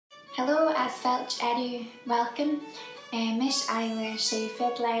Hallo as felt Edu, welcome. Mish Isla sé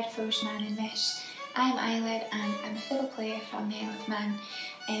Fiddler Fosman and Mish. I'm Isla and I'm a fiddle player from the Isle of Man.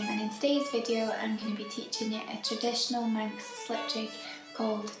 And in today's video I'm going to be teaching you a traditional Manx slip jig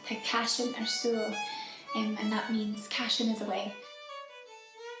called the Cashen Ersooyl, and that means Cashen is away.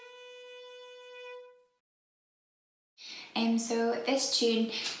 So this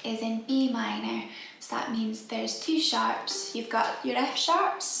tune is in B minor, so that means there's two sharps. You've got your F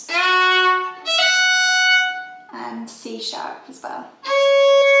sharps and C sharp as well.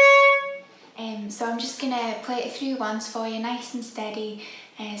 So I'm just going to play it through once for you, nice and steady,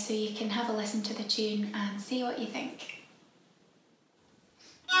 so you can have a listen to the tune and see what you think.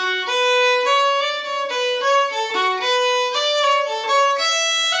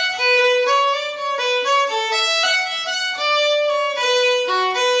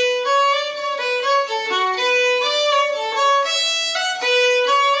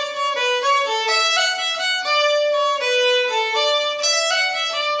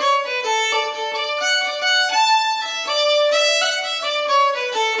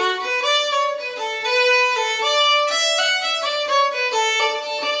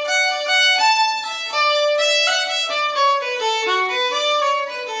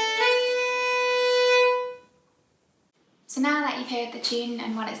 So now that you've heard the tune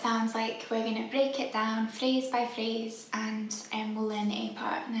and what it sounds like, we're going to break it down phrase by phrase and we'll learn the A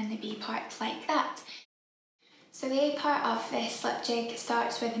part and then the B part like that. So the A part of this slip jig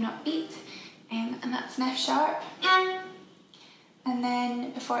starts with an upbeat and that's an F sharp. And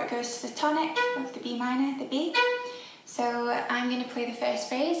then before it goes to the tonic of the B minor, the B. So I'm going to play the first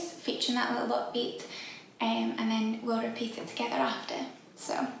phrase featuring that little upbeat and then we'll repeat it together after.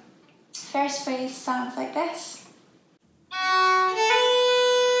 So first phrase sounds like this.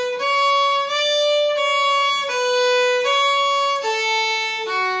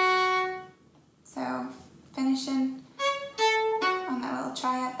 So finishing on that little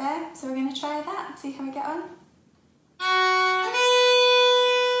triad there. So we're going to try that and see how we get on.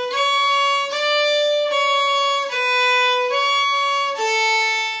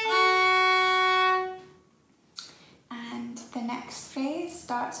 And the next phrase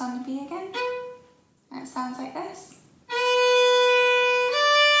starts on the B again. And it sounds like this.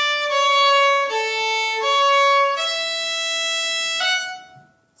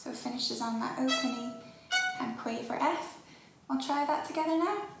 So it finishes on that open E and quaver F. We'll try that together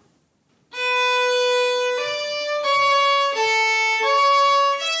now.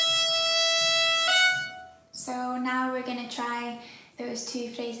 So now we're going to try those two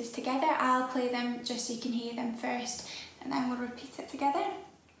phrases together. I'll play them just so you can hear them first and then we'll repeat it together.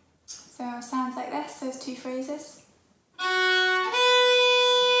 So it sounds like this, those two phrases.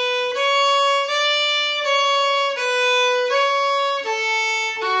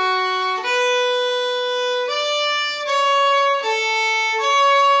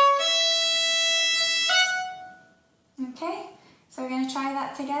 Okay, so we're going to try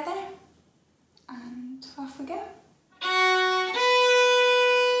that together and off we go.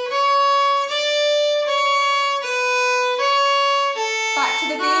 Back to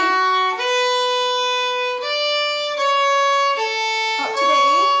the B. Up to the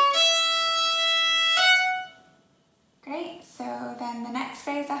E. Great, so then the next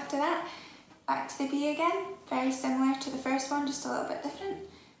phrase after that, back to the B again, very similar to the first one, just a little bit different.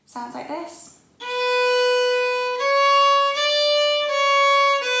 Sounds like this.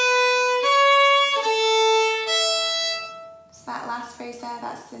 So that last phrase there,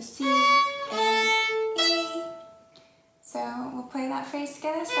 that's the C, A, E. So we'll play that phrase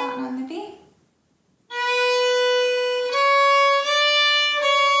together, starting on the B.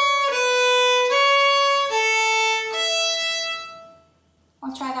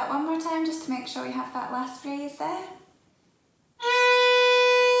 I'll try that one more time just to make sure we have that last phrase there.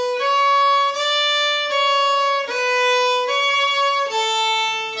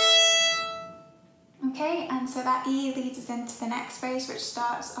 Okay, and so that E leads us into the next phrase, which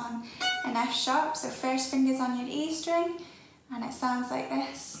starts on an F sharp. So first finger's on your E string and it sounds like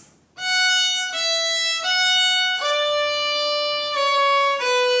this.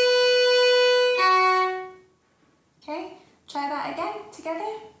 Okay, try that again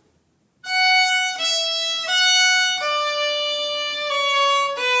together.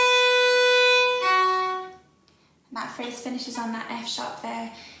 And that phrase finishes on that F sharp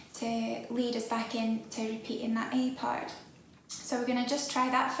there to lead us back into repeating that A part. So we're going to just try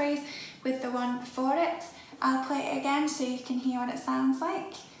that phrase with the one before it. I'll play it again so you can hear what it sounds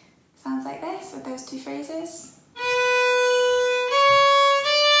like. It sounds like this with those two phrases.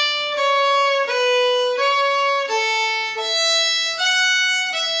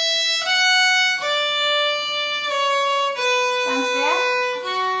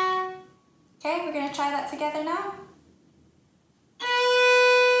 we're going to try that together now.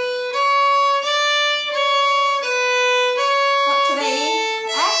 Up to the E,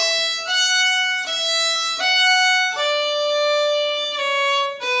 F.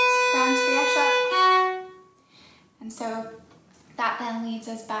 Down to the F sharp. And so that then leads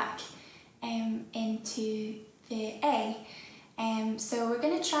us back into the A. So we're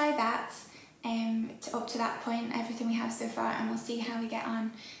going to try that up to that point, everything we have so far, and we'll see how we get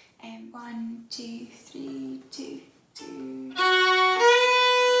on. 1, 2, 3, 2, 2.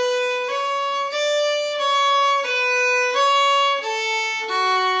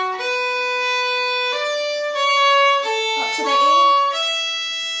 Up to the E. Back to the B.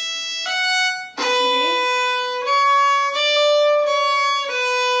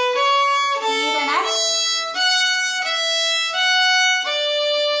 E, then F.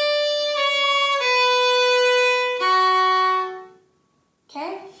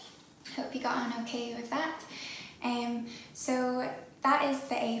 Hope you got on okay with that. So that is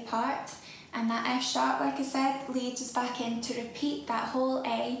the A part, and that F sharp, like I said, leads us back in to repeat that whole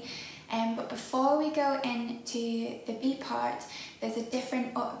A. But before we go into the B part, there's a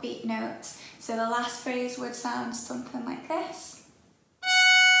different upbeat note. So the last phrase would sound something like this.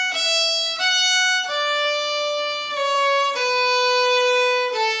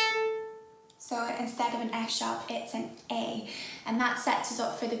 So instead of an F sharp, it's an A, and that sets us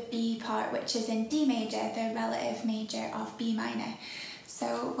up for the B part, which is in D major, the relative major of B minor.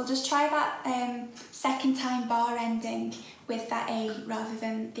 So we'll just try that second time bar ending with that A rather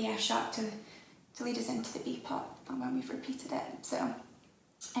than the F sharp to lead us into the B part when we've repeated it. So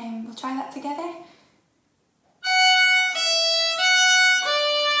we'll try that together.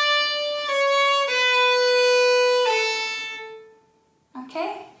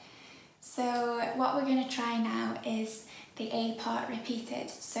 Okay. So what we're going to try now is the A part repeated.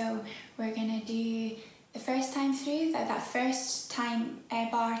 So we're going to do the first time through, that first time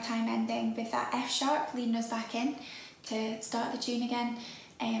bar time ending with that F sharp leading us back in to start the tune again,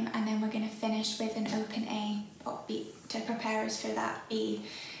 and then we're going to finish with an open A upbeat to prepare us for that B.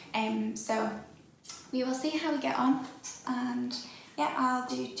 So we will see how we get on, and yeah, I'll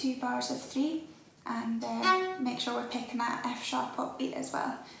do 2 bars of 3 and make sure we're picking that F sharp upbeat as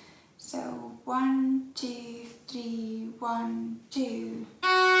well. So 1, 2, 3, 1, 2.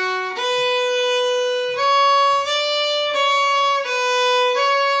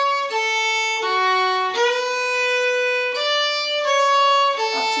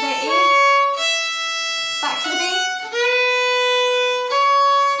 Up to the E, back to the B.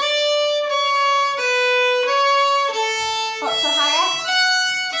 Up to the high F.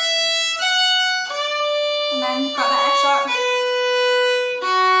 And then we've got that F sharp.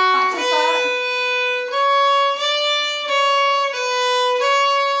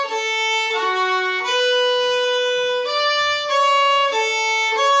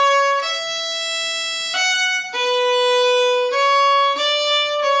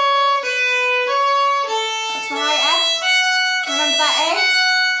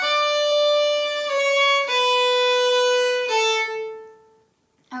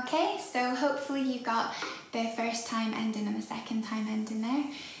 Okay, so hopefully you got the first time ending and the second time ending there.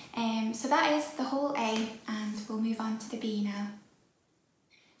 So that is the whole A, and we'll move on to the B now.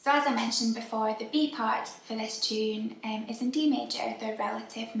 So as I mentioned before, the B part for this tune is in D major, the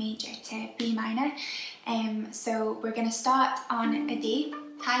relative major to B minor. So we're going to start on a D,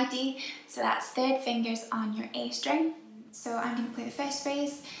 high D, so that's third fingers on your A string. So I'm going to play the first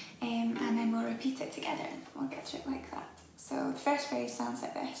phrase and then we'll repeat it together and we'll get through it like that. So the first phrase sounds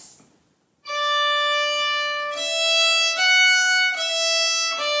like this.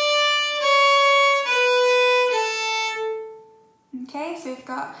 Okay, so we've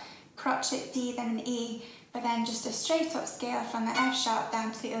got crotchet D, then an E, but then just a straight up scale from the F sharp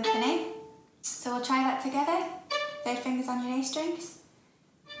down to the open A. So we'll try that together. Third fingers on your A strings.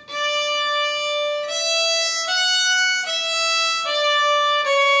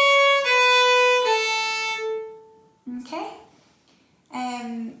 Okay,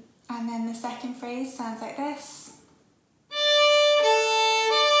 and then the second phrase sounds like this.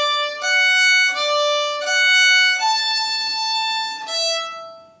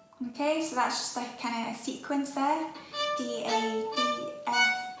 Okay, so that's just like kind of a sequence there. D, A, D,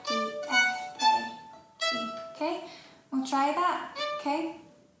 F, D, F, A, E. Okay, we'll try that. Okay,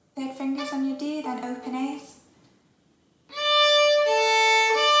 third fingers on your D, then open A's.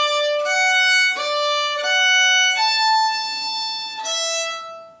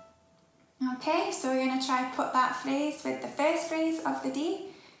 Okay, so we're going to try put that phrase with the first phrase of the D.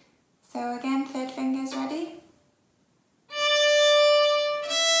 So again, third fingers ready.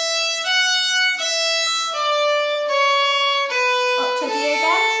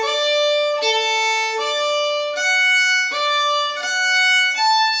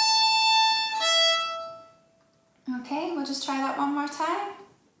 we'll just try that one more time.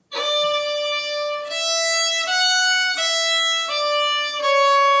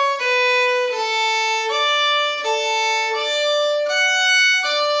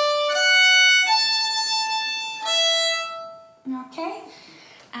 Okay,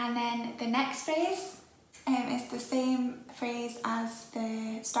 and then the next phrase is the same phrase as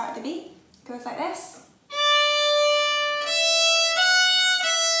the start of the beat. It goes like this.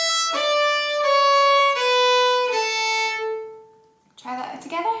 Try that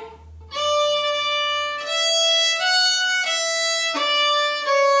together.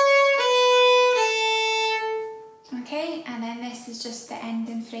 Okay, and then this is just the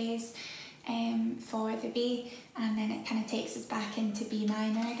ending phrase for the B, and then it kind of takes us back into B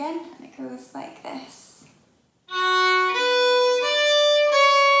minor again, and it goes like this.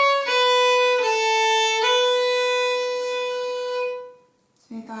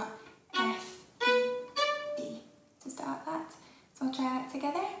 So we've got F, E, D to start that. So we'll try that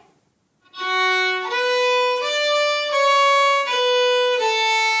together.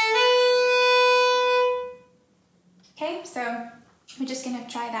 Okay, so we're just going to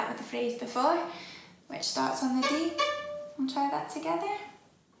try that with the phrase before, which starts on the D. We'll try that together.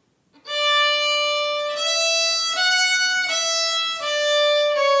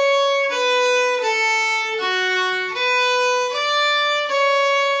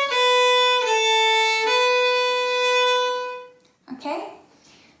 Okay,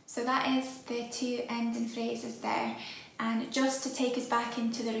 so that is the two ending phrases there, and just to take us back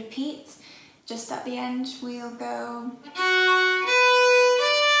into the repeat, just at the end we'll go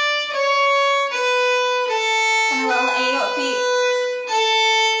and a little A upbeat.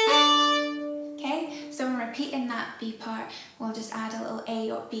 Okay, so when repeating that B part, we'll just add a little A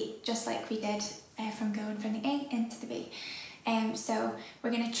upbeat, just like we did from going from the A into the B. So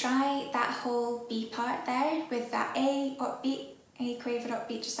we're going to try that whole B part there with that A upbeat, A quavered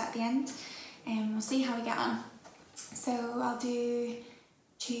upbeat just at the end, and we'll see how we get on. So I'll do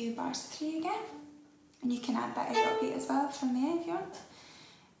 2 bars of 3 again, and you can add that A upbeat as well from the A if you want.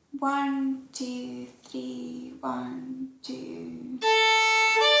 1, 2, 3, 1, 2.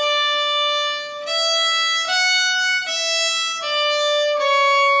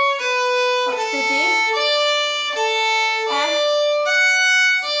 What's the D? F.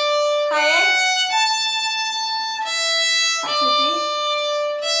 High A. Back to the D.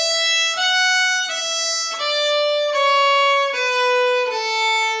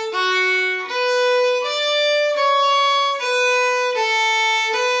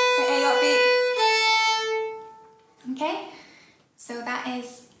 Okay, so that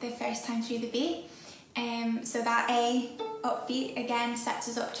is the first time through the B. So that A upbeat again sets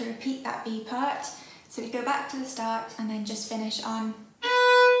us up to repeat that B part. So we go back to the start and then just finish on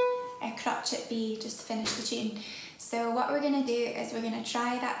a crotchet B just to finish the tune. So what we're going to do is we're going to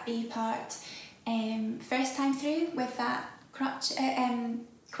try that B part first time through with that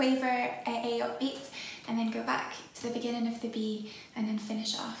quaver A upbeat, and then go back to the beginning of the B and then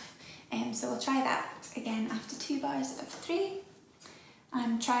finish off. So we'll try that again after 2 bars of 3,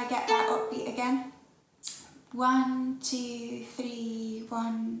 and try get that upbeat again. 1, 2, 3,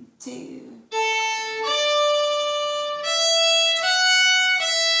 1, 2.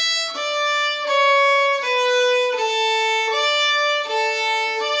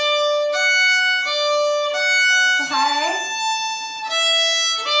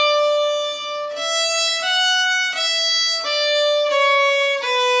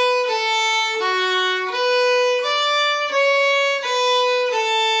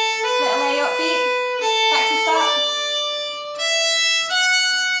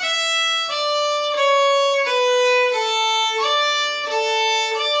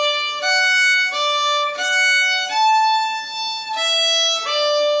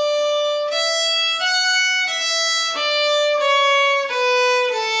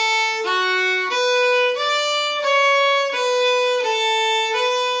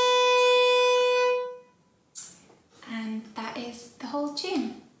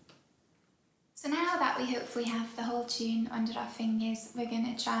 Tune. So now that we hopefully have the whole tune under our fingers, we're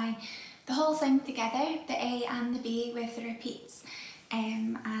going to try the whole thing together, the A and the B with the repeats,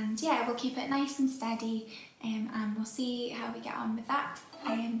 and yeah, we'll keep it nice and steady, and we'll see how we get on with that.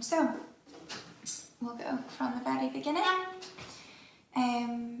 So we'll go from the very beginning.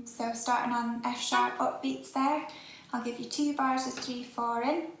 So starting on F sharp upbeats there, I'll give you 2 bars of 3, 4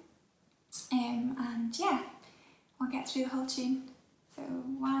 in, and yeah, we'll get through the whole tune. So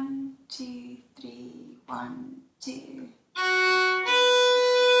 1, 2, 3, 1, 2.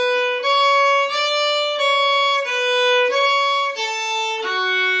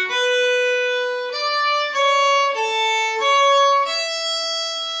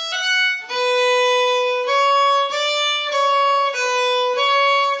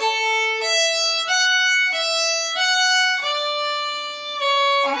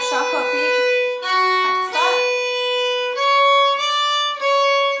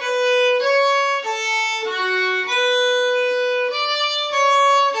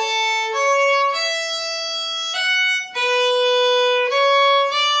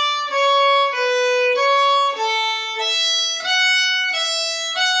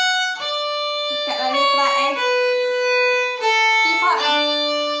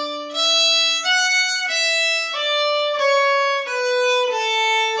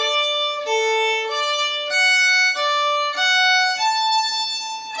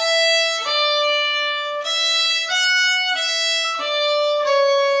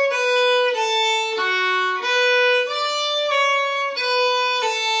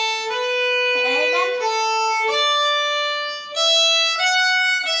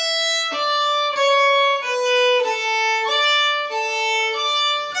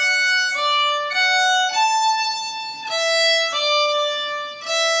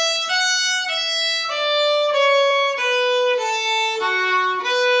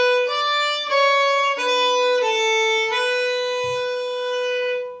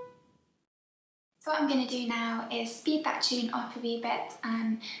 is speed that tune up a wee bit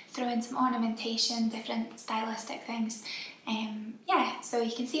and throw in some ornamentation, different stylistic things. Yeah, so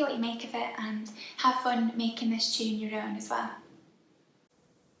you can see what you make of it and have fun making this tune your own as well.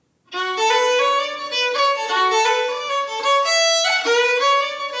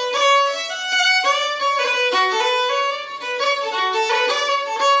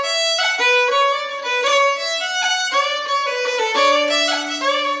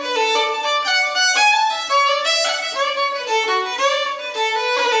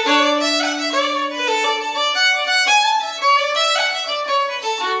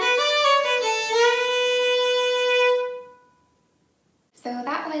 So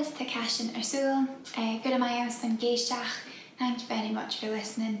that was to Cashen Ersooyl. Good amayos and geisach. Thank you very much for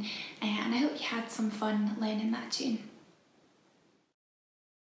listening, and I hope you had some fun learning that tune.